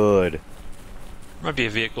 Friend, good. Might be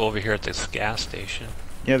a vehicle over here at this gas station.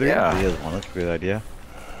 Yeah, there is one. That's a good idea.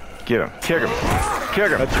 Get him. Kick him.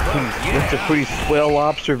 Kick him. That's a pretty swell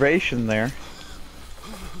observation there.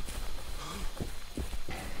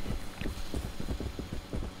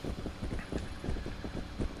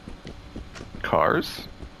 Cars?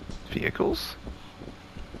 Vehicles?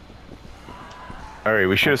 Alright,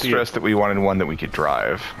 we should have stressed that we wanted one that we could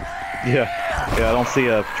drive. Yeah. Yeah, I don't see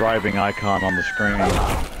a driving icon on the screen.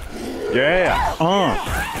 Yeah!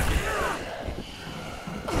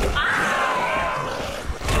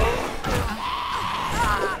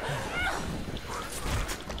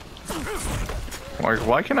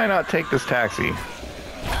 Why can I not take this taxi?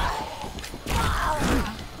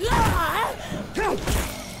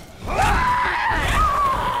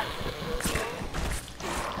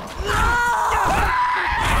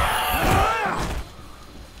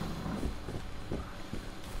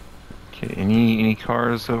 Okay, any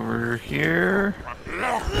cars over here?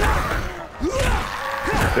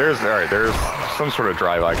 There's some sort of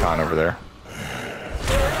drive icon over there.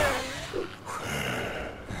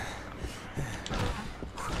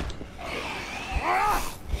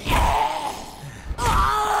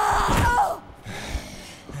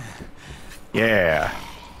 Yeah.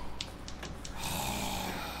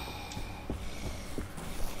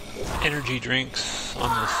 Energy drinks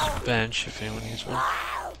on this bench if anyone needs one.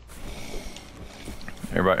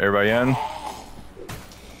 Everybody in?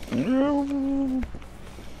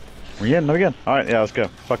 We're in, again. Alright, yeah, let's go.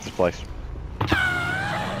 Fuck this place.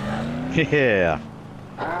 Yeah.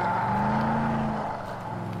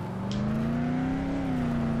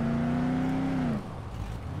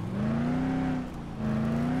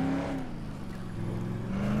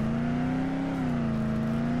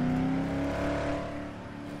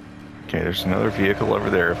 Okay, there's another vehicle over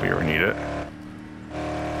there if we ever need it.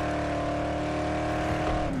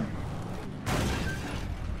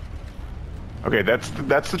 Okay, that's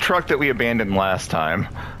the truck that we abandoned last time.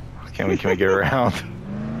 Can we get around?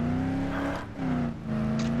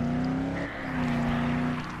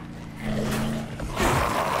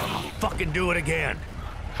 Fucking do it again.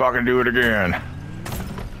 Fucking do it again.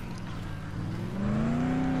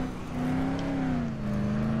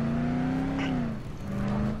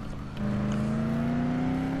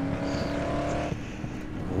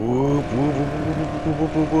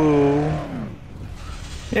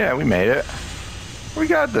 Yeah, we made it. We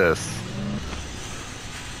got this.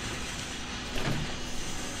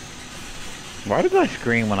 Why did I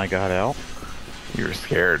scream when I got out? You were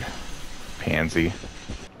scared. Pansy.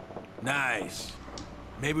 Nice.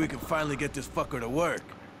 Maybe we can finally get this fucker to work.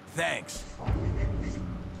 Thanks.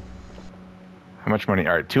 How much money?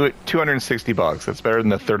 Alright, $260. That's better than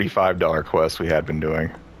the $35 quest we had been doing.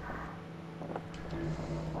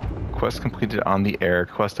 Quest completed on the air.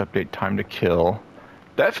 Quest update, time to kill.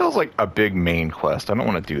 That feels like a big main quest. I don't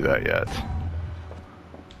want to do that yet.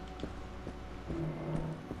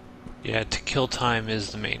 Yeah, to kill time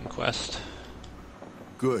is the main quest.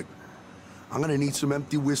 Good. I'm gonna need some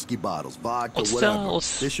empty whiskey bottles, vodka, whatever.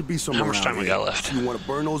 There should be some. How much time we got left? You want to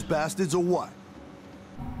burn those bastards or what?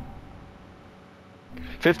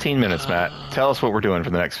 15 minutes, Matt. Tell us what we're doing for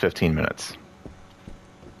the next 15 minutes.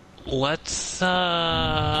 Let's,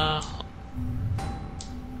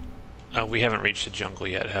 Oh, we haven't reached the jungle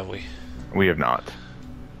yet, have we? We have not.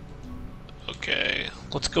 Okay,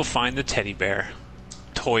 let's go find the teddy bear.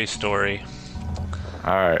 Toy Story.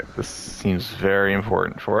 Alright, this seems very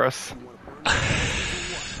important for us.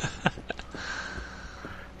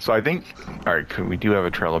 So I think... Alright, we do have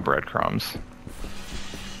a trail of breadcrumbs.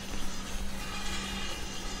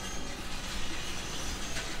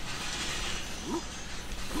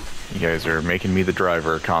 You guys are making me the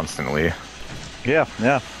driver constantly. Yeah,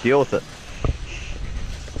 deal with it.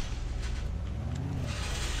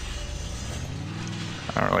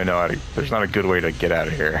 I don't really know how to... There's not a good way to get out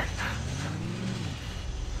of here.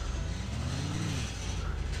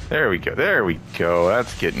 There we go,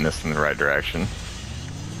 that's getting us in the right direction.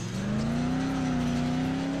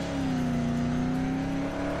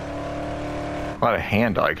 A lot of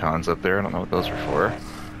hand icons up there, I don't know what those are for.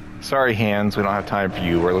 Sorry, hands, we don't have time for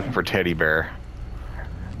you, we're looking for teddy bear.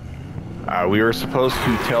 We were supposed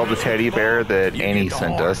to tell the teddy bear that Annie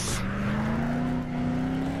sent us.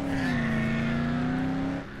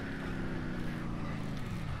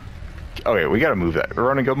 Okay, we gotta move that.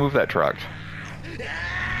 Ronan, go move that truck.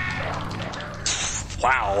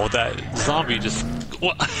 Wow, that zombie just...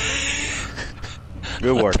 What?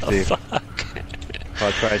 Good work, Steve.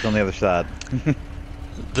 Oh, try it on the other side.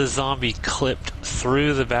 The zombie clipped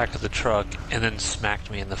through the back of the truck and then smacked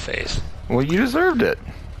me in the face. Well, you deserved it.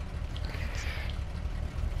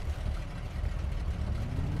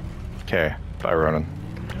 Okay, bye, Ronan.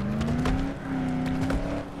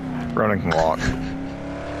 Ronan can walk.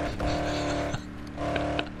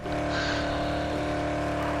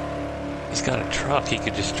 He's got a truck. He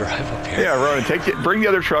could just drive up here. Yeah, Ronan, bring the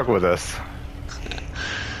other truck with us.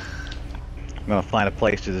 I'm gonna find a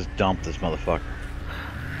place to just dump this motherfucker.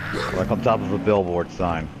 Like on top of a billboard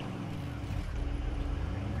sign.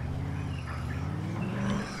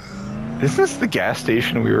 Is this the gas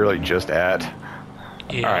station we were like just at?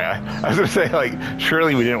 Yeah. Alright, I was gonna say, like,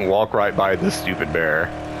 surely we didn't walk right by this stupid bear.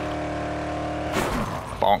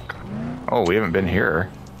 Bonk. Oh, we haven't been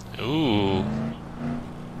here. Ooh.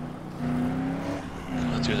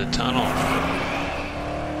 Going through the tunnel.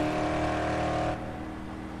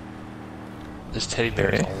 This teddy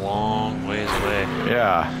bear is a long ways away.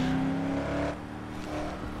 Yeah.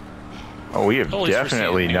 Oh, we have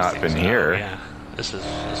definitely not been here. Yeah, this is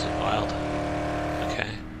wild. Okay.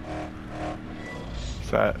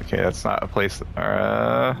 Is that okay? That's not a place.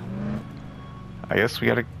 I guess we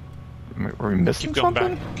gotta. Were we missing Keep going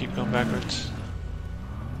something? back. Keep going backwards.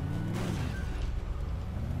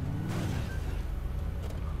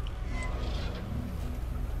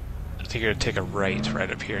 I think you're gonna take a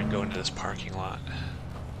right up here and go into this parking lot.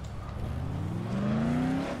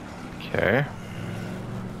 Okay.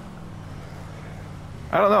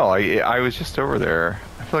 I don't know. I was just over there.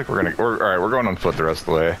 I feel like all right. We're going on foot the rest of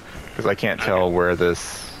the way because I can't tell where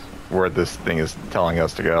this thing is telling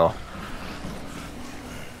us to go.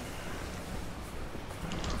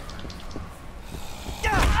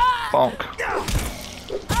 Bonk.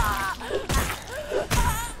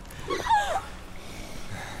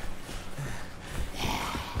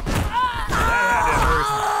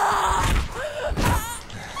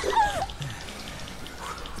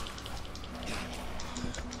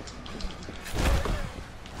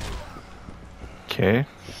 Okay,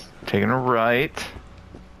 taking a right.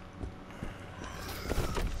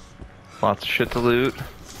 Lots of shit to loot.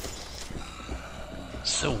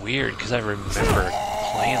 So weird because I remember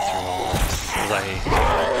playing through all this.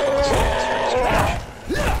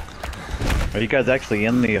 Are you guys actually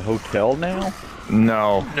in the hotel now?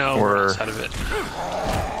 No, we're outside of it.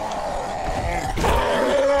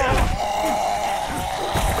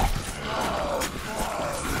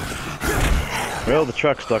 Well, the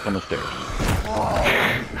truck's stuck on the stairs.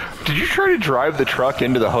 Did you try to drive the truck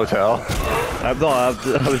into the hotel? I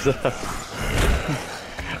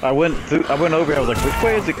went over. I was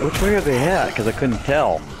like, which way are they at? Because I couldn't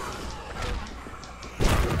tell.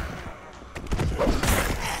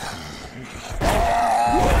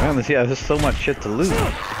 Man, yeah, there's so much shit to loot.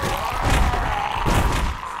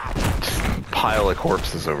 Just pile of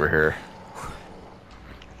corpses over here.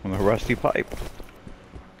 On a rusty pipe.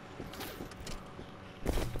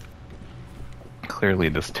 Clearly,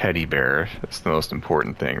 this teddy bear is the most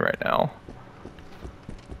important thing right now.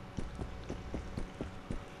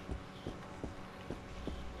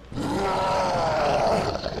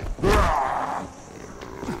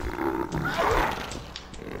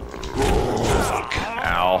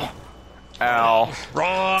 Ow. Ow.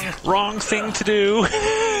 Wrong thing to do.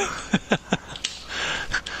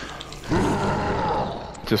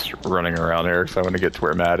 Just running around here because I want to get to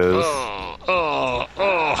where Matt is. Oh.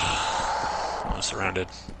 I'm surrounded.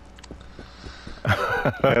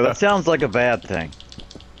 Yeah, that sounds like a bad thing.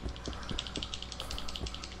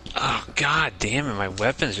 Oh, god damn it, my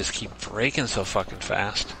weapons just keep breaking so fucking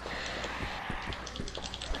fast.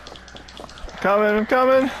 I'm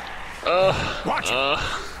coming. Watch it.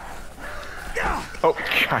 Oh,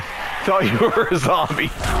 God. I thought you were a zombie.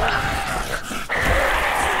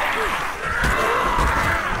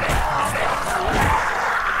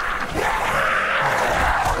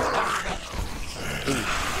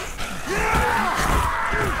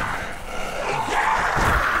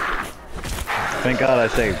 Thank God I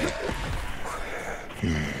saved you.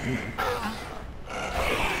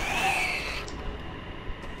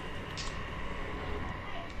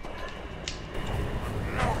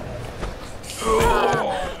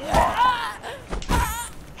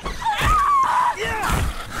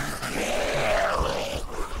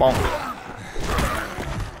 Bonk.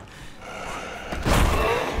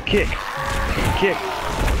 Kick.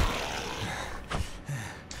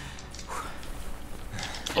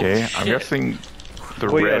 Okay, I'm guessing the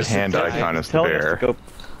red hand icon is the bear.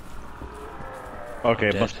 Okay,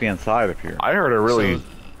 it must be inside of here. I heard a really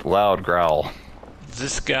loud growl.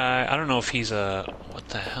 This guy, I don't know if he's a... What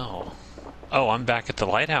the hell? Oh, I'm back at the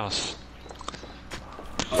lighthouse.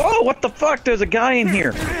 Oh, what the fuck? There's a guy in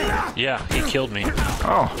here. Yeah, he killed me.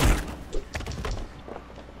 Oh.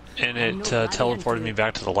 And it teleported me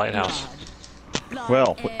back to the lighthouse.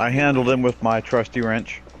 Well, I handled him with my trusty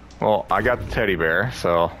wrench. Well, I got the teddy bear,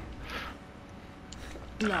 so...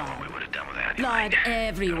 Blood. Blood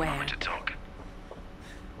everywhere.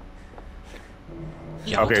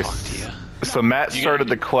 Yeah, okay, so Matt started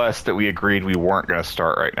the quest that we agreed we weren't going to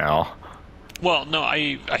start right now. Well, no,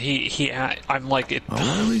 I'm like,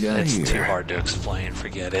 it's too hard to explain,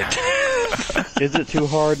 forget it. Is it too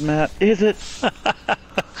hard, Matt? Is it?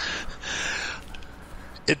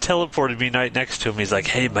 It teleported me right next to him. He's like,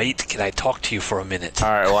 hey, mate, can I talk to you for a minute?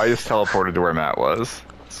 Alright, well, I just teleported to where Matt was.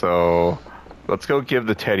 So, let's go give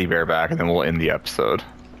the teddy bear back, and then we'll end the episode.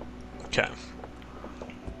 Okay.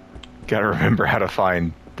 Gotta remember how to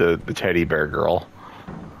find the teddy bear girl.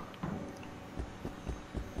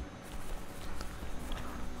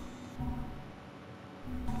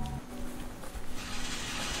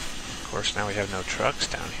 Of course, now we have no trucks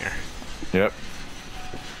down here. Yep.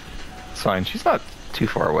 It's fine. She's not too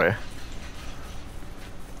far away.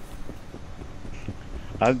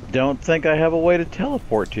 I don't think I have a way to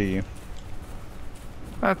teleport to you.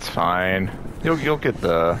 That's fine. You'll get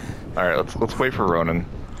the... Alright, let's wait for Ronan.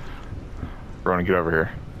 Ronan, get over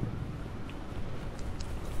here.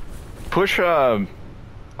 Push,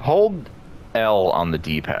 hold L on the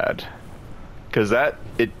D-pad. Because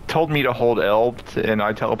it told me to hold L and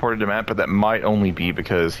I teleported to Matt, but that might only be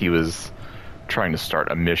because he was trying to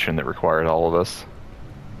start a mission that required all of us.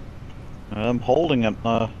 I'm holding it,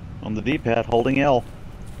 on the D-pad, holding L.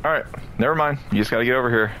 Alright, never mind. You just gotta get over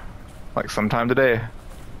here. Like sometime today.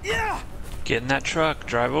 Yeah! Get in that truck,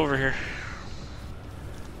 drive over here.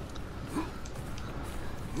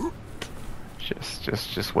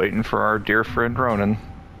 Just waiting for our dear friend Ronan.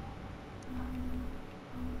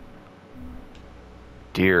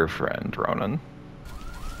 Dear friend Ronan.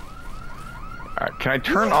 Alright, can I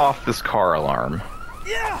turn off this car alarm?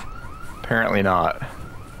 Yeah! Apparently not.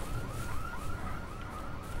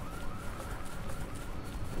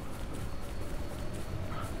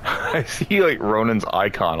 I see like Ronan's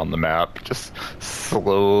icon on the map just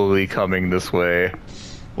slowly coming this way.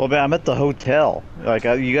 Well, man, I'm at the hotel. Like,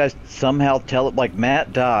 you guys somehow like,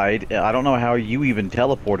 Matt died. I don't know how you even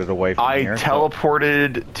teleported away from here. I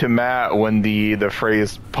teleported to Matt when the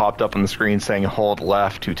phrase popped up on the screen saying hold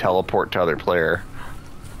left to teleport to other player.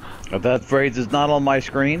 But that phrase is not on my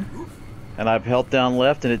screen, and I've held down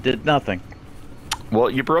left and it did nothing. Well,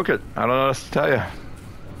 you broke it. I don't know what else to tell you.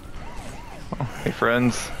 Oh, hey,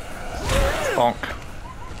 friends. Bonk.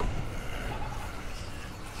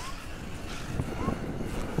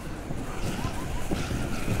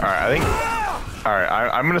 Alright,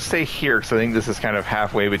 I'm gonna stay here because I think this is kind of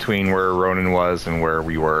halfway between where Ronan was and where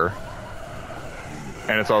we were.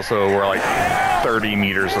 And it's also, we're like 30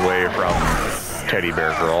 meters away from Teddy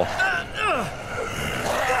Bear Girl.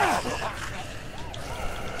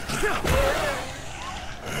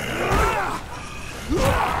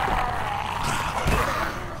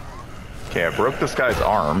 Okay, I broke this guy's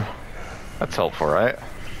arm. That's helpful, right?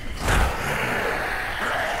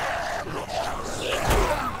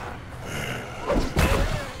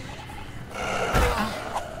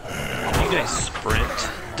 When you guys sprint,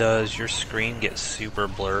 does your screen get super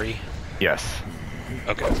blurry? Yes.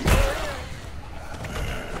 Okay.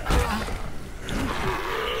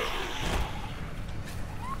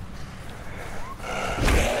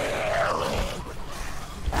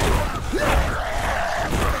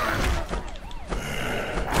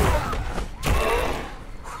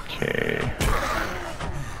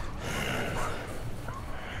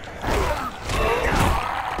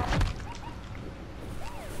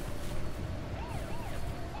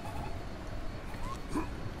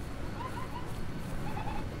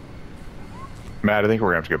 Matt, I think we're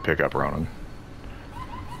gonna have to go pick up Ronan.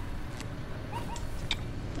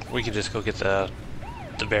 We could just go get the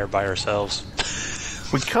bear by ourselves.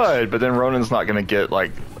 We could, but then Ronan's not gonna get,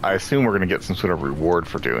 like, I assume we're gonna get some sort of reward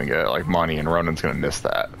for doing it, like money, and Ronan's gonna miss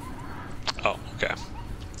that. Oh, okay.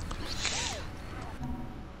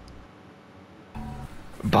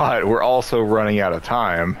 But we're also running out of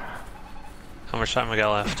time. How much time we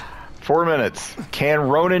got left? 4 minutes. Can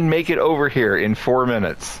Ronan make it over here in 4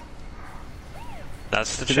 minutes?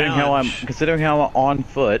 That's the challenge. Considering how I'm on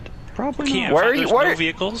foot, probably not. Why are you? No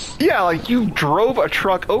vehicles? Yeah, like you drove a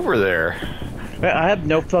truck over there. I have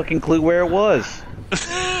no fucking clue where it was.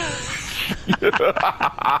 There's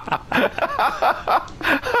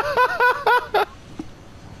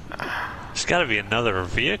got to be another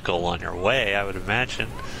vehicle on your way, I would imagine.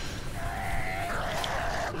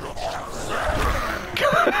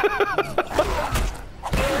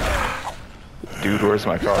 Dude, where's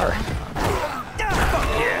my car?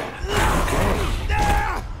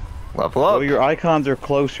 Level up. Well, your icons are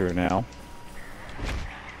closer now.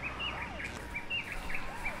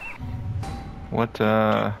 What,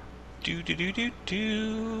 Do.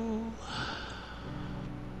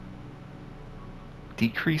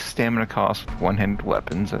 Decrease stamina cost with one-handed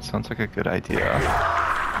weapons. That sounds like a good idea.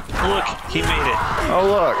 Look, he made it. Oh,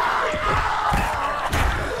 look.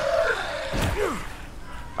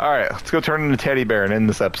 Alright, let's go turn into Teddy Bear and end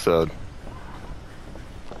this episode.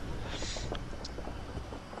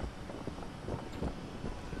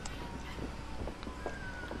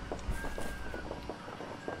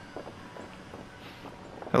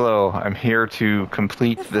 Hello, I'm here to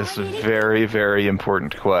complete this very, very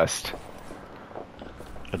important quest.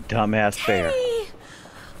 A dumbass fair. Hey,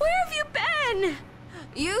 where have you been?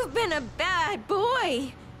 You've been a bad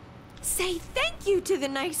boy. Say thank you to the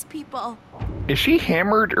nice people. Is she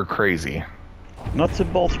hammered or crazy? Nuts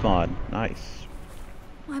and bolts mod. Nice.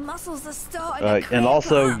 My muscles are starting to And cramp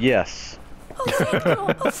also, up. yes. Oh, thank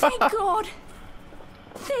God. Oh, thank God.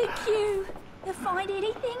 Thank you. You find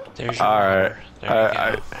anything? There's your Alright. There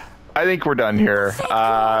you go. I think we're done here.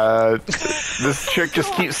 This chick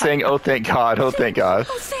just keeps saying, oh thank God, oh thank God.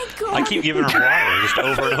 Oh, thank God. I keep giving her water just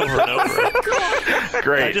over and over and over.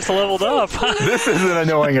 Great. I just leveled up. This isn't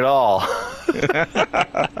annoying at all.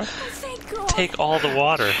 Take all the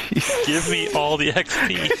water. Give me all the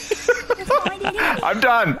XP. I'm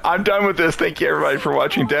done. I'm done with this. Thank you everybody for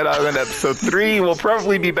watching Dead Island episode 3. We'll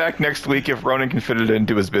probably be back next week if Ronan can fit it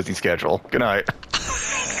into his busy schedule. Good night.